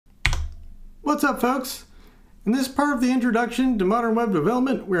What's up, folks? In this part of the introduction to modern web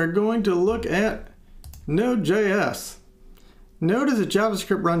development, we're going to look at Node.js. Node is a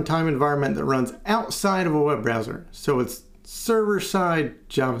JavaScript runtime environment that runs outside of a web browser, so it's server-side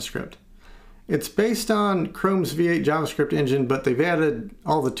JavaScript. It's based on Chrome's V8 JavaScript engine, but they've added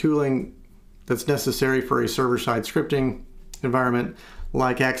all the tooling that's necessary for a server-side scripting environment,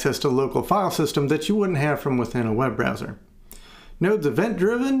 like access to local file system that you wouldn't have from within a web browser. Node's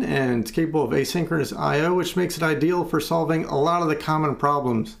event-driven and it's capable of asynchronous I/O, which makes it ideal for solving a lot of the common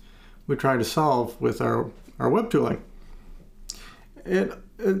problems we try to solve with our web tooling.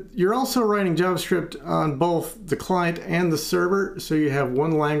 You're also writing JavaScript on both the client and the server, so you have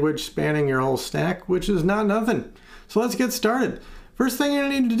one language spanning your whole stack, which is not nothing. So let's get started. First thing you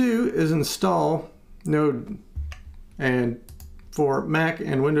need to do is install Node, and for Mac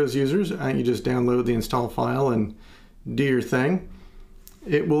and Windows users, you just download the install file and do your thing.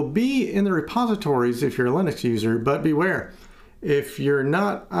 It will be in the repositories if you're a Linux user, but beware. If you're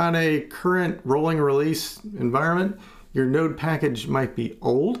not on a current rolling release environment, your Node package might be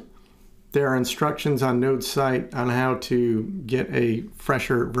old. There are instructions on Node's site on how to get a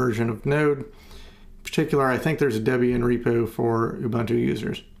fresher version of Node. In particular, I think there's a Debian repo for Ubuntu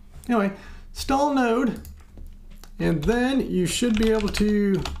users. Anyway, install Node, and then you should be able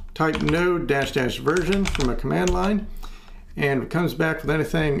to type node -- version from a command line, and if it comes back with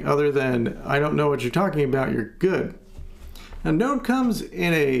anything other than I don't know what you're talking about, you're good. Now, Node comes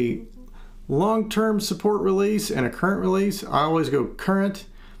in a long-term support release and a current release. I always go current.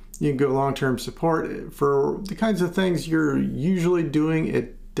 You can go long-term support. For the kinds of things you're usually doing,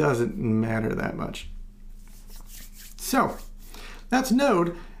 it doesn't matter that much. So that's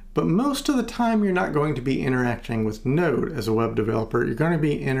Node, but most of the time you're not going to be interacting with Node as a web developer. You're going to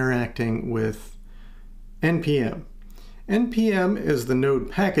be interacting with NPM. NPM is the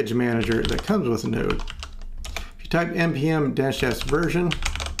Node package manager that comes with Node. If you type npm -s version,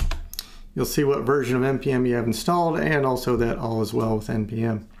 you'll see what version of NPM you have installed, and also that all is well with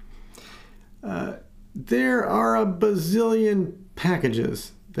NPM. There are a bazillion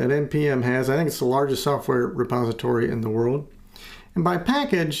packages that NPM has. I think it's the largest software repository in the world. And by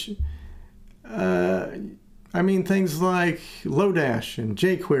package, I mean things like Lodash and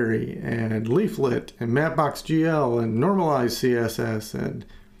jQuery and Leaflet and Mapbox.gl and Normalized CSS and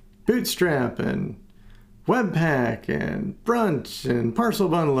Bootstrap and Webpack and Brunch and Parcel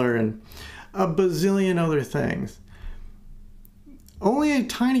Bundler and a bazillion other things. Only a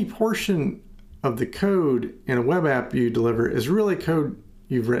tiny portion of the code in a web app you deliver is really code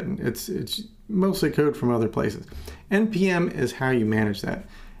you've written. It's mostly code from other places. NPM is how you manage that.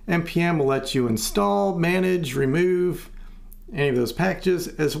 NPM will let you install, manage, remove any of those packages,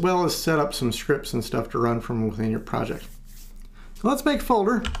 as well as set up some scripts and stuff to run from within your project. So let's make a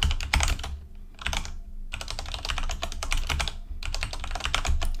folder.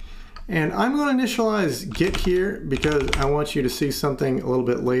 And I'm going to initialize Git here because I want you to see something a little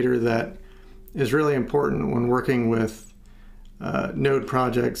bit later that is really important when working with Node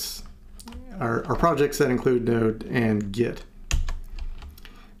projects, or projects that include Node and Git.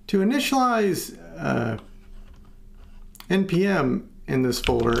 To initialize npm in this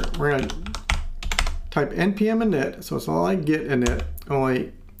folder, we're going to type npm init, so it's all like git init,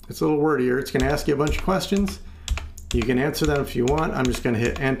 only it's a little wordier. It's going to ask you a bunch of questions. You can answer them if you want. I'm just going to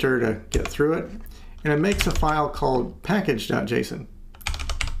hit enter to get through it. And it makes a file called package.json.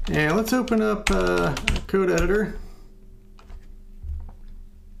 And let's open up a code editor.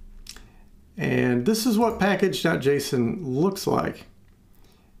 And this is what package.json looks like.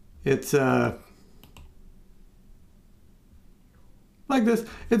 It's like this.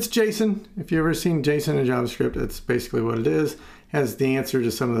 It's JSON. If you've ever seen JSON in JavaScript, it's basically what it is. It has the answer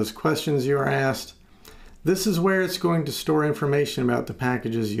to some of those questions you are asked. This is where it's going to store information about the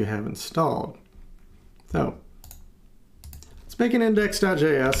packages you have installed. So let's make an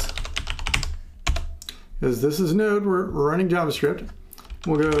index.js. Because this is Node, we're running JavaScript.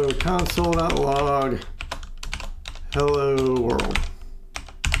 We'll go console.log hello world.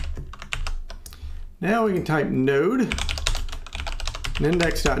 Now we can type node and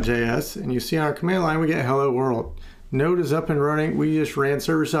index.js, and you see on our command line we get hello world. Node is up and running. We just ran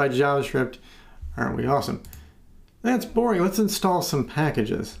server-side JavaScript. Aren't we awesome? That's boring. Let's install some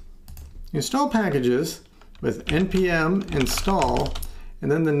packages. Install packages with npm install,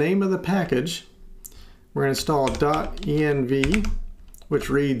 and then the name of the package. We're going to install .env, which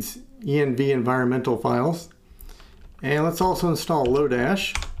reads env environmental files. And let's also install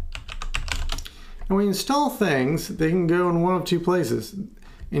Lodash. And when you install things, they can go in one of two places.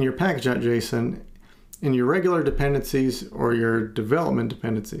 In your package.json, in your regular dependencies, or your development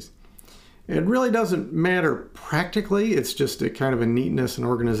dependencies. It really doesn't matter practically, it's just a kind of a neatness and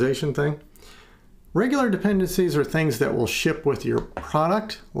organization thing. Regular dependencies are things that will ship with your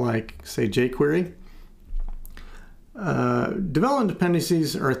product, like say jQuery. Development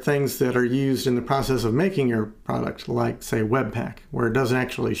dependencies are things that are used in the process of making your product, like say Webpack, where it doesn't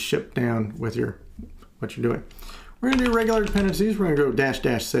actually ship down with what you're doing. We're going to do regular dependencies. We're going to go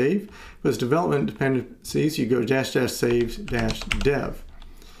 -- save. If it's development dependencies, you go -- save - dev.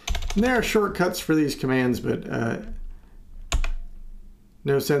 And there are shortcuts for these commands, but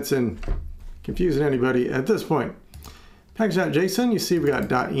no sense in confusing anybody at this point. Package.json, you see we got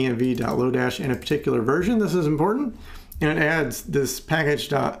 .env.lodash in a particular version. This is important, and it adds this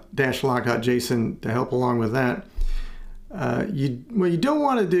package.-lock.json to help along with that. What you don't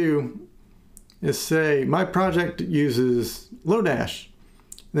want to do is say, my project uses Lodash.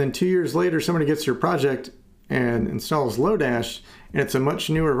 And then 2 years later, somebody gets your project and installs Lodash, and it's a much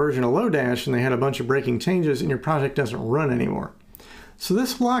newer version of Lodash, and they had a bunch of breaking changes, and your project doesn't run anymore. So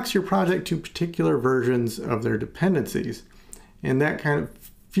this locks your project to particular versions of their dependencies, and that kind of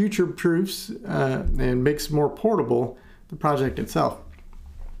future-proofs and makes more portable the project itself.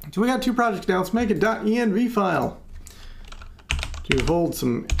 So we got two projects now. Let's make a .env file to hold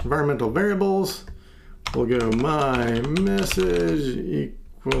some environmental variables. We'll go my message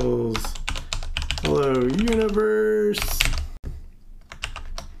equals hello universe,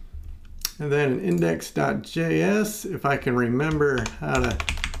 and then index.js, if I can remember how to, I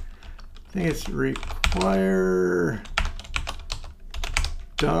think it's require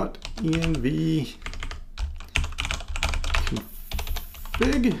 .env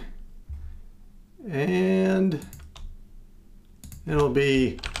config, and it'll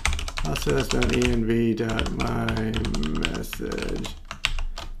be process.env.myMessage.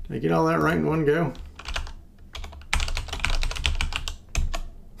 Did I get all that right in one go?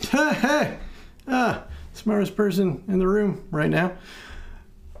 Hey! Smartest person in the room right now.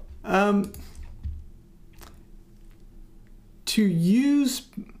 To use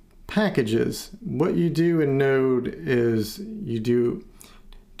packages, what you do in Node is to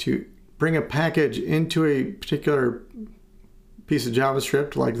bring a package into a particular piece of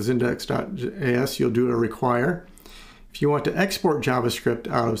JavaScript, like this index.js, you'll do a require. If you want to export JavaScript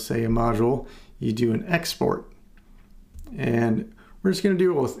out of, say, a module, you do an export. And we're just going to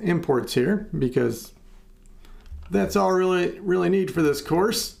deal with imports here because that's all really need for this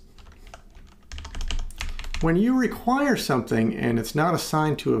course. When you require something and it's not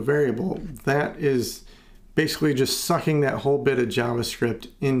assigned to a variable, that is basically just sucking that whole bit of JavaScript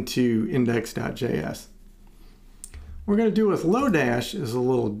into index.js. What we're going to do with Lodash is a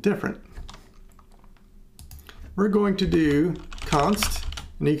little different. We're going to do const,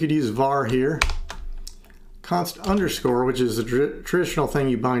 and you could use var here, const underscore, which is a traditional thing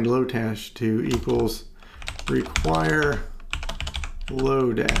you bind Lodash to, equals require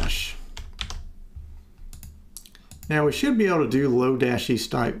Lodash. Now we should be able to do Lodashy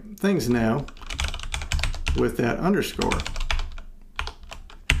type things now with that underscore.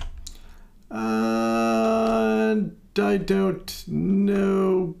 I don't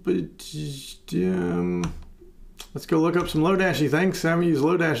know, but let's go look up some Lodashy things. I haven't used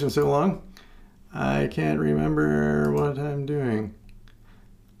Lodash in so long. I can't remember what I'm doing.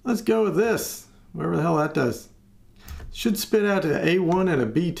 Let's go with this, whatever the hell that does. Should spit out an A1 and a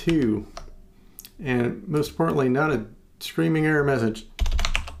B2. And most importantly, not a screaming error message.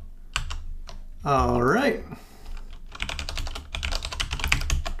 All right.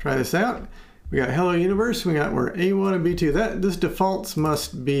 Try this out. We got hello universe. We got we're A1 and B2. This defaults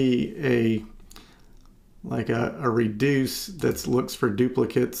must be like a reduce that looks for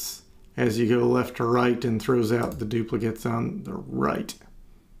duplicates as you go left to right and throws out the duplicates on the right,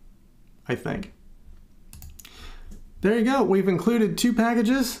 I think. There you go. We've included two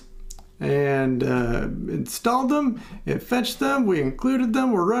packages and installed them. It fetched them. We included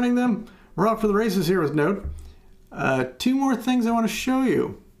them. We're running them. We're off for the races here with Node. Two more things I want to show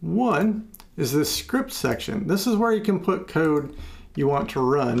you. One is this script section. This is where you can put code you want to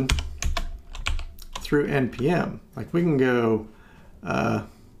run through npm. Like we can go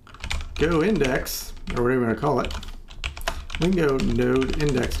go index, or whatever you want to call it. We can go node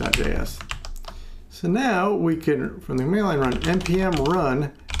index.js. So now we can, from the command line, run npm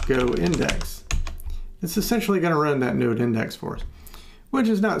run go index. It's essentially going to run that node index for us, which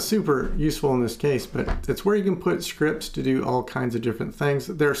is not super useful in this case, but it's where you can put scripts to do all kinds of different things.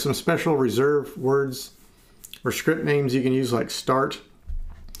 There are some special reserved words or script names you can use, like start,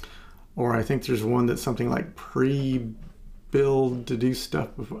 or I think there's one that's something like pre-build to do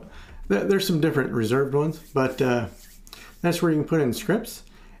stuff before. There's some different reserved ones, but that's where you can put in scripts.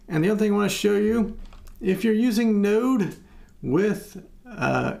 And the other thing I want to show you, if you're using Node with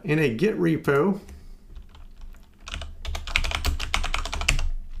in a Git repo,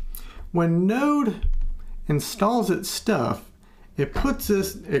 when Node installs its stuff, it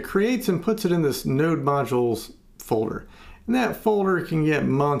creates and puts it in this Node modules folder. And that folder can get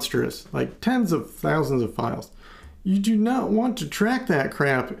monstrous, like tens of thousands of files. You do not want to track that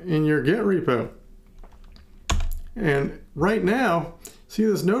crap in your Git repo. And right now, see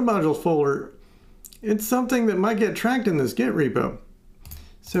this Node modules folder, it's something that might get tracked in this Git repo.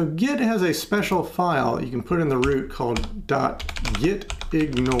 So Git has a special file you can put in the root called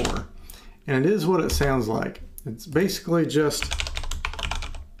 .gitignore. And it is what it sounds like. It's basically just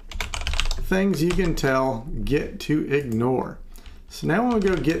things you can tell Git to ignore. So now when we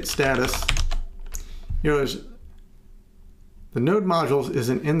go git status, you know, the Node modules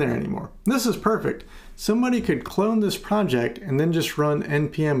isn't in there anymore. This is perfect. Somebody could clone this project and then just run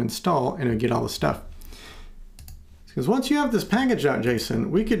npm install and it'll get all the stuff. Because once you have this package.json,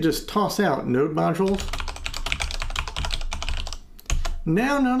 we could just toss out Node modules.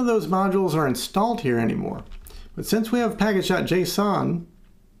 Now none of those modules are installed here anymore. But since we have package.json,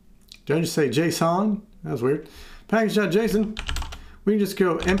 did I just say JSON? That was weird. Package.json, we can just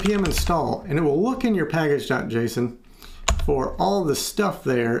go npm install and it will look in your package.json for all the stuff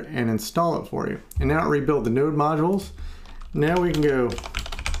there and install it for you. And now it rebuilt the Node modules. Now we can go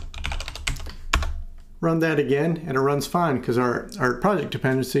run that again and it runs fine because our project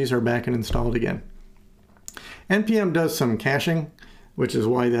dependencies are back and installed again. npm does some caching, which is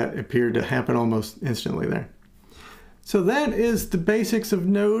why that appeared to happen almost instantly there. So that is the basics of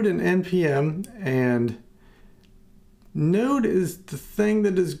Node and npm, and Node is the thing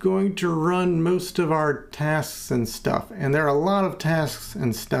that is going to run most of our tasks and stuff. And there are a lot of tasks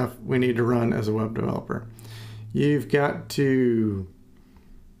and stuff we need to run as a web developer. You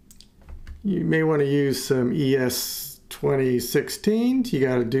may want to use some ES 2016. You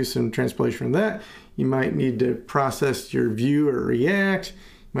got to do some translation from that. You might need to process your Vue or React. You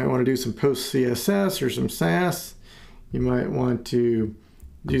might want to do some Post CSS or some Sass. You might want to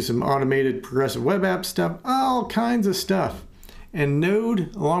do some automated progressive web app stuff, all kinds of stuff. And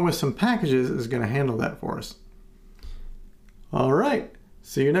Node, along with some packages, is going to handle that for us. All right,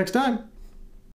 see you next time.